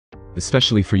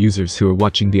especially for users who are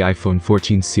watching the iPhone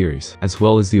 14 series, as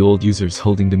well as the old users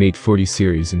holding the Mate 40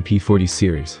 series and P40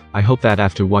 series. I hope that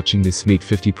after watching this Mate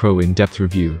 50 Pro in-depth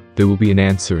review, there will be an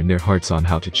answer in their hearts on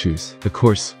how to choose. Of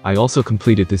course, I also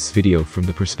completed this video from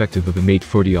the perspective of a Mate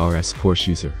 40 RS Porsche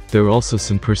user. There are also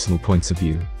some personal points of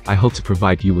view. I hope to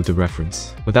provide you with a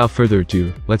reference. Without further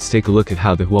ado, let's take a look at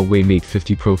how the Huawei Mate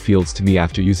 50 Pro feels to me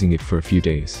after using it for a few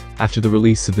days. After the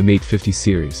release of the Mate 50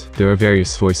 series, there are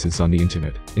various voices on the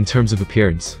internet. In terms of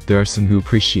appearance, there are some who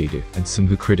appreciate it and some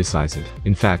who criticize it.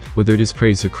 In fact, whether it is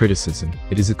praise or criticism,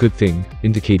 it is a good thing,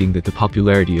 indicating that the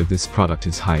popularity of this product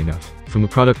is high enough. From a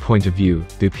product point of view,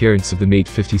 the appearance of the Mate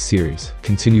 50 series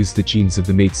continues the genes of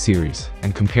the Mate series,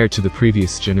 and compared to the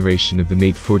previous generation of the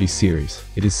Mate 40 series,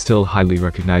 it is still highly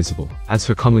recognizable. As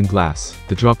for common glass,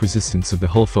 the drop resistance of the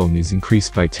whole phone is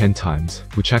increased by 10 times,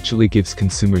 which actually gives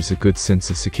consumers a good sense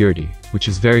of security, which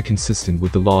is very consistent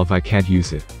with the law of I can't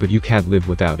use it, but you can't live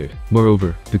without it.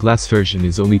 Moreover, the glass version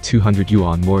is only 200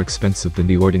 yuan more expensive than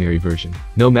the ordinary version.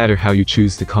 No matter how you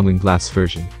choose the common glass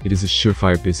version, it is a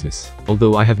surefire business.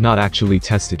 Although I have not actually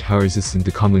tested how resistant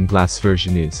the common glass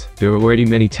version is, there are already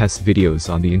many test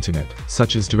videos on the internet,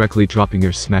 such as directly dropping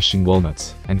or smashing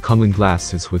walnuts, and common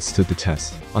glass has withstood the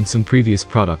test. On some previous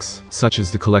products, such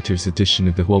as the collector's edition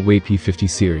of the Huawei P50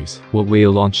 series,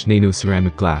 Huawei launched nano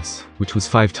ceramic glass, which was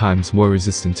 5 times more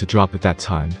resistant to drop at that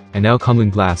time, and now common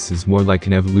glass is more like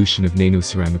an evolution of nano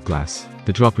ceramic glass.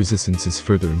 The drop resistance is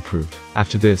further improved.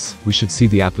 After this, we should see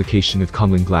the application of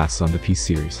common glass on the P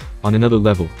series. On another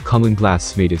level, common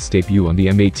glass made its debut on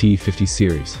the Mate 50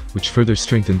 series, which further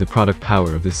strengthened the product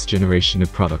power of this generation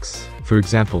of products. For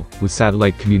example, with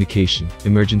satellite communication,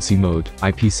 emergency mode,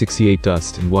 IP68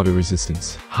 dust and water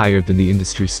resistance, higher than the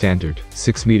industry standard,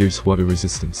 6 meters water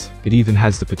resistance. It even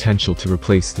has the potential to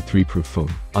replace the 3-proof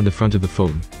phone. On the front of the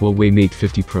phone, Huawei Mate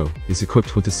 50 Pro is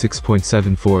equipped with a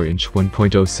 6.74-inch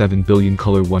 1.07 billion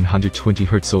color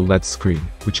 120Hz OLED screen,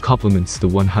 which complements the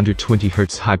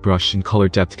 120Hz high brush and color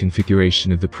depth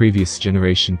configuration of the previous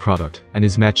generation product, and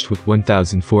is matched with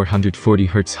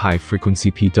 1440Hz high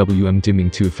frequency PWM dimming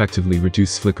to effectively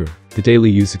reduce flicker. The daily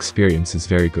use experience is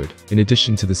very good. In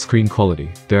addition to the screen quality,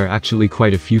 there are actually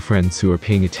quite a few friends who are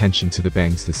paying attention to the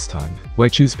bangs this time. Why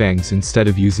choose bangs instead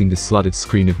of using the slotted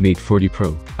screen of Mate 40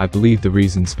 Pro? I believe the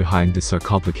reasons behind this are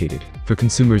complicated. For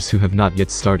consumers who have not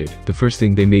yet started, the first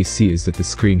thing they may see is that the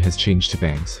screen has changed to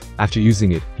bangs. After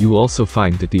using it, you will also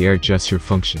find that the air gesture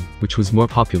function, which was more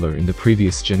popular in the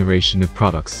previous generation of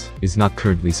products, is not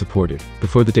currently supported.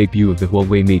 Before the debut of the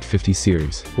Huawei Mate 50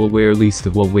 series, Huawei released the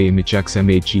Huawei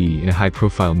IMX766 in a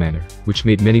high-profile manner, which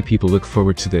made many people look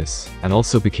forward to this, and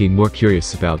also became more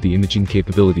curious about the imaging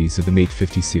capabilities of the Mate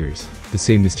 50 series. The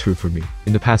same is true for me.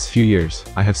 In the past few years,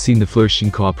 I have seen the flourishing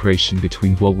cooperation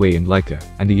between Huawei and Leica,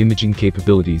 and the imaging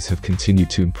capabilities have continued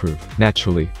to improve.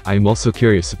 Naturally, I am also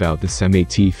curious about this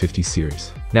Mate 50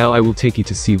 series. Now I will take you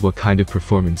to see what kind of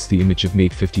performance the image of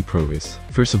Mate 50 Pro is.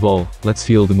 First of all, let's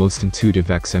feel the most intuitive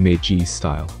XMAGE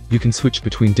style. You can switch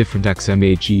between different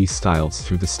XMAGE styles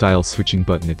through the style switching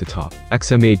button at the top.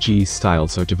 XMAGE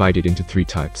styles are divided into 3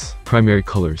 types: primary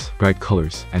colors,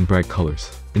 and bright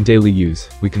colors. In daily use,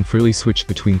 we can freely switch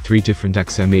between 3 different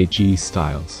XMAGE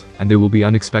styles, and there will be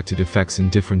unexpected effects in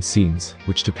different scenes,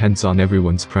 which depends on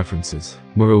everyone's preferences.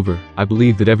 Moreover, I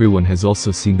believe that everyone has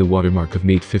also seen the watermark of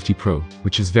Mate 50 Pro,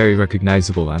 which is very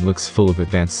recognizable and looks full of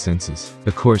advanced senses.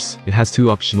 Of course, it has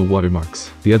 2 optional watermarks.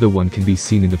 The other one can be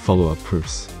seen in the follow-up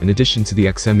proofs. In addition to the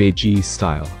XMAGE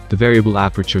style, the variable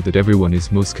aperture that everyone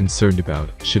is most concerned about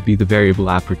should be the variable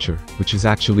aperture, which is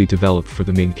actually developed for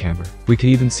the main camera. We can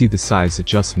even see the size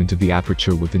adjustment of the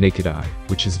aperture with the naked eye,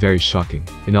 which is very shocking.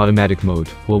 In automatic mode,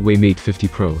 Huawei Mate 50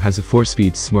 Pro has a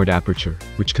 4-speed smart aperture,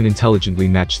 which can intelligently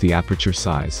match the aperture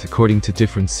size according to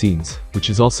different scenes, which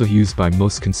is also used by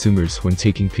most consumers when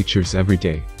taking pictures every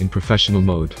day. In professional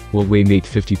mode, Huawei Mate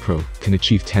 50 Pro can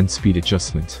achieve 10-speed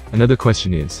adjustment. Another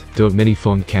question is, don't many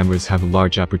phone cameras have a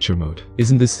large aperture mode?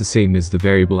 Isn't this the same as the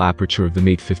variable aperture of the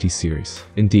Mate 50 series?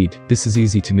 Indeed, this is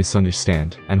easy to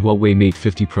misunderstand, and Huawei Mate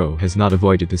 50 Pro has not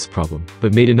avoided this problem,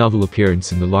 but made a novel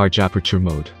appearance in the large aperture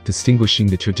mode, distinguishing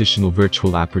the traditional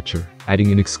virtual aperture,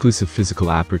 adding an exclusive physical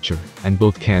aperture, and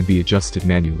both can be adjusted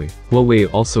manually. Huawei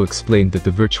also explained that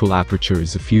the virtual aperture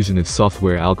is a fusion of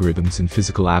software algorithms and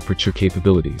physical aperture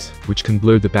capabilities, which can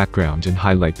blur the background and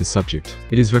highlight the subject.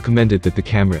 It is recommended that the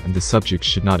camera and the subject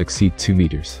should not exceed 2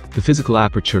 meters. The physical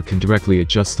aperture can directly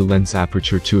adjust the lens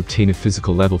aperture to obtain a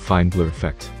physical level fine blur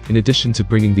effect. In addition to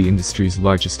bringing the industry's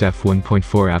largest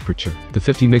f1.4 aperture, the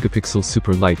 50-megapixel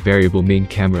super light variable main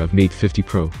camera of Mate 50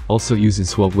 Pro also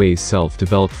uses Huawei's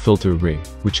self-developed filter laser array,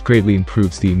 which greatly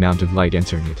improves the amount of light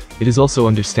entering it. It is also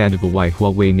understandable why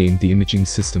Huawei named the imaging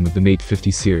system of the Mate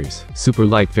 50 series Super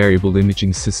Light Variable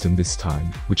Imaging System this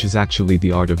time, which is actually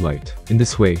the art of light. In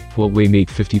this way, Huawei Mate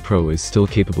 50 Pro is still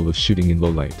capable of shooting in low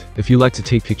light. If you like to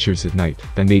take pictures at night,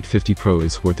 then Mate 50 Pro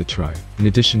is worth a try. In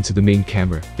addition to the main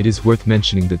camera, it is worth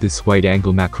mentioning that this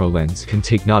wide-angle macro lens can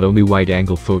take not only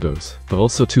wide-angle photos, but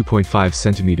also 2.5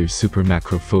 cm super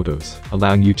macro photos,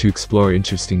 allowing you to explore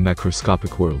interesting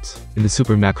microscopic worlds. In the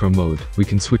super macro mode, we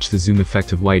can switch the zoom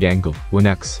effect of wide-angle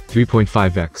 1x,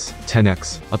 3.5x,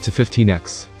 10x, up to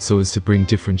 15x, so as to bring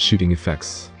different shooting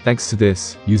effects. Thanks to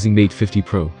this, using Mate 50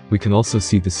 Pro, we can also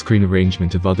see the screen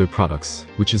arrangement of other products,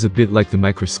 which is a bit like the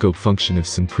microscope function of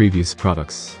some previous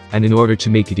products. And in order to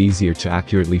make it easier to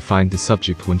accurately find the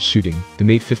subject when shooting, the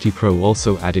Mate 50 Pro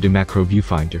also added a macro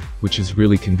viewfinder, which is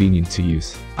really convenient to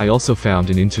use. I also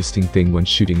found an interesting thing when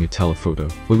shooting a telephoto.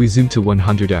 When we zoom to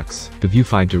 100x, the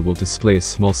viewfinder will display a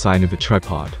small sign of a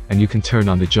tripod, and you can turn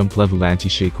on the jump level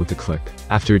anti-shake with a click.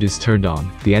 After it is turned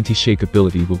on, the anti-shake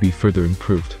ability will be further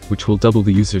improved, which will double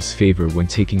the user's favor when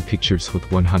taking pictures with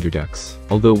 100x.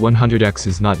 Although 100x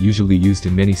is not usually used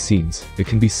in many scenes, it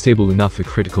can be stable enough at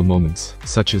critical moments,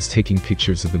 such as taking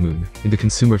pictures of the moon. In the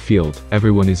consumer field,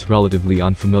 everyone is relatively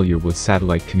unfamiliar with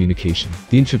satellite communication.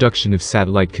 The introduction of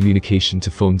satellite communication to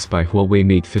phones by Huawei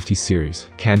Mate 50 series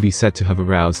can be said to have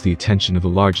aroused the attention of a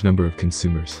large number of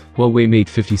consumers. Huawei Mate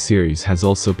 50 series has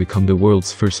also become the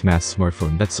world's first mass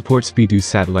smartphone that supports Beidou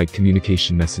satellite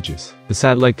communication messages. The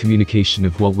satellite communication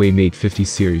of Huawei Mate 50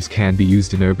 series can be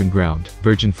used in urban ground,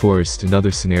 virgin forest and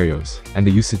other scenarios, and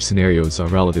the usage scenarios are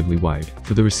relatively wide.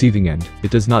 For the receiving end,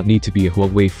 it does not need to be a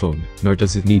Huawei phone, nor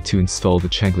does it need to install the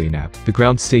Changlian app. The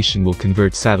ground station will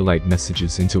convert satellite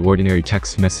messages into ordinary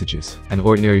text messages, and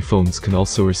ordinary phones can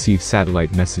also receive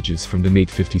satellite messages from the Mate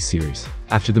 50 series.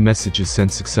 After the message is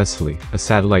sent successfully, a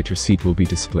satellite receipt will be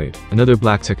displayed. Another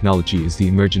black technology is the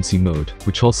emergency mode,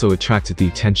 which also attracted the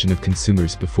attention of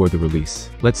consumers before the release.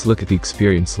 Let's look at the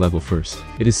experience level first.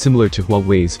 It is similar to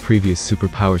Huawei's previous super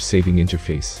power-saving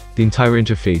interface. The entire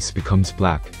interface becomes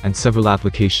black, and several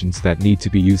applications that need to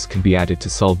be used can be added to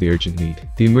solve the urgent need.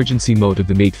 The emergency mode of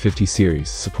the Mate 50 series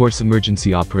supports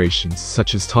emergency operations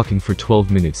such as talking for 12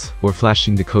 minutes, or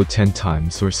flashing the code 10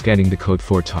 times or scanning the code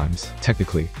 4 times.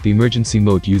 Technically, the emergency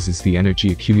mode uses the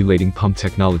energy accumulating pump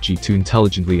technology to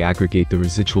intelligently aggregate the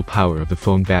residual power of the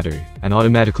phone battery, and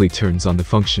automatically turns on the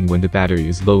function when the battery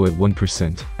is low at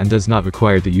 1%, and does not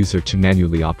require the user to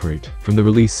manually operate. From the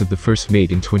release of the first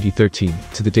Mate in 2013,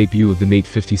 to the debut of the Mate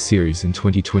 50 series in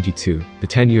 2022, the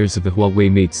 10 years of the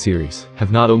Huawei Mate series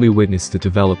have not only witnessed the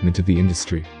development of the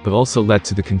industry, but also led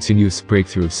to the continuous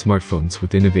breakthrough of smartphones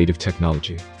with innovative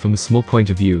technology. From a small point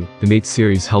of view, the Mate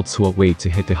series helps Huawei to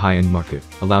hit the high-end market,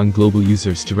 allowing global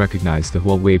users to recognize the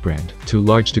Huawei brand. To a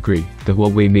large degree, the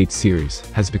Huawei Mate series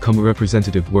has become a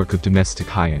representative work of domestic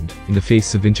high-end, in the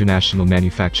face of international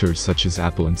manufacturers such as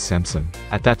Apple and Samsung.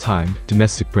 At that time,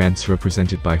 domestic brands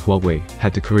represented by Huawei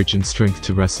had the courage and strength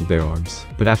to wrestle their arms.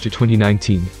 But after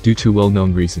 2019, due to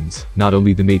well-known reasons, not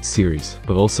only the Mate series,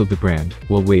 but also the brand,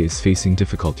 Huawei is facing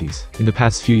difficulties. In the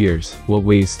past few years,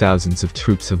 Huawei's thousands of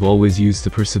troops have always used the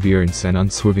perseverance and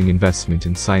unswerving investment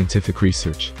in scientific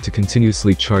research to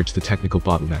continuously charge the technical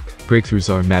bottleneck.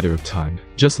 Breakthroughs are a matter of time.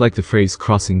 Just like the phrase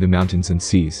crossing the mountains and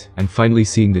seas, and finally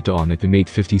seeing the dawn at the Mate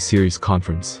 50 series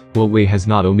conference, Huawei has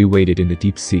not only waded in the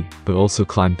deep sea, but also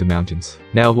climbed the mountains.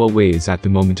 Now Huawei is at the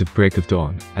moment of break of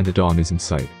dawn, and the dawn is in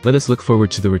sight. Let us look forward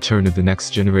to the return of the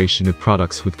next generation of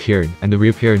products with Kirin and the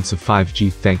reappearance of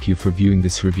 5G. Thank you for viewing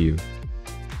this review.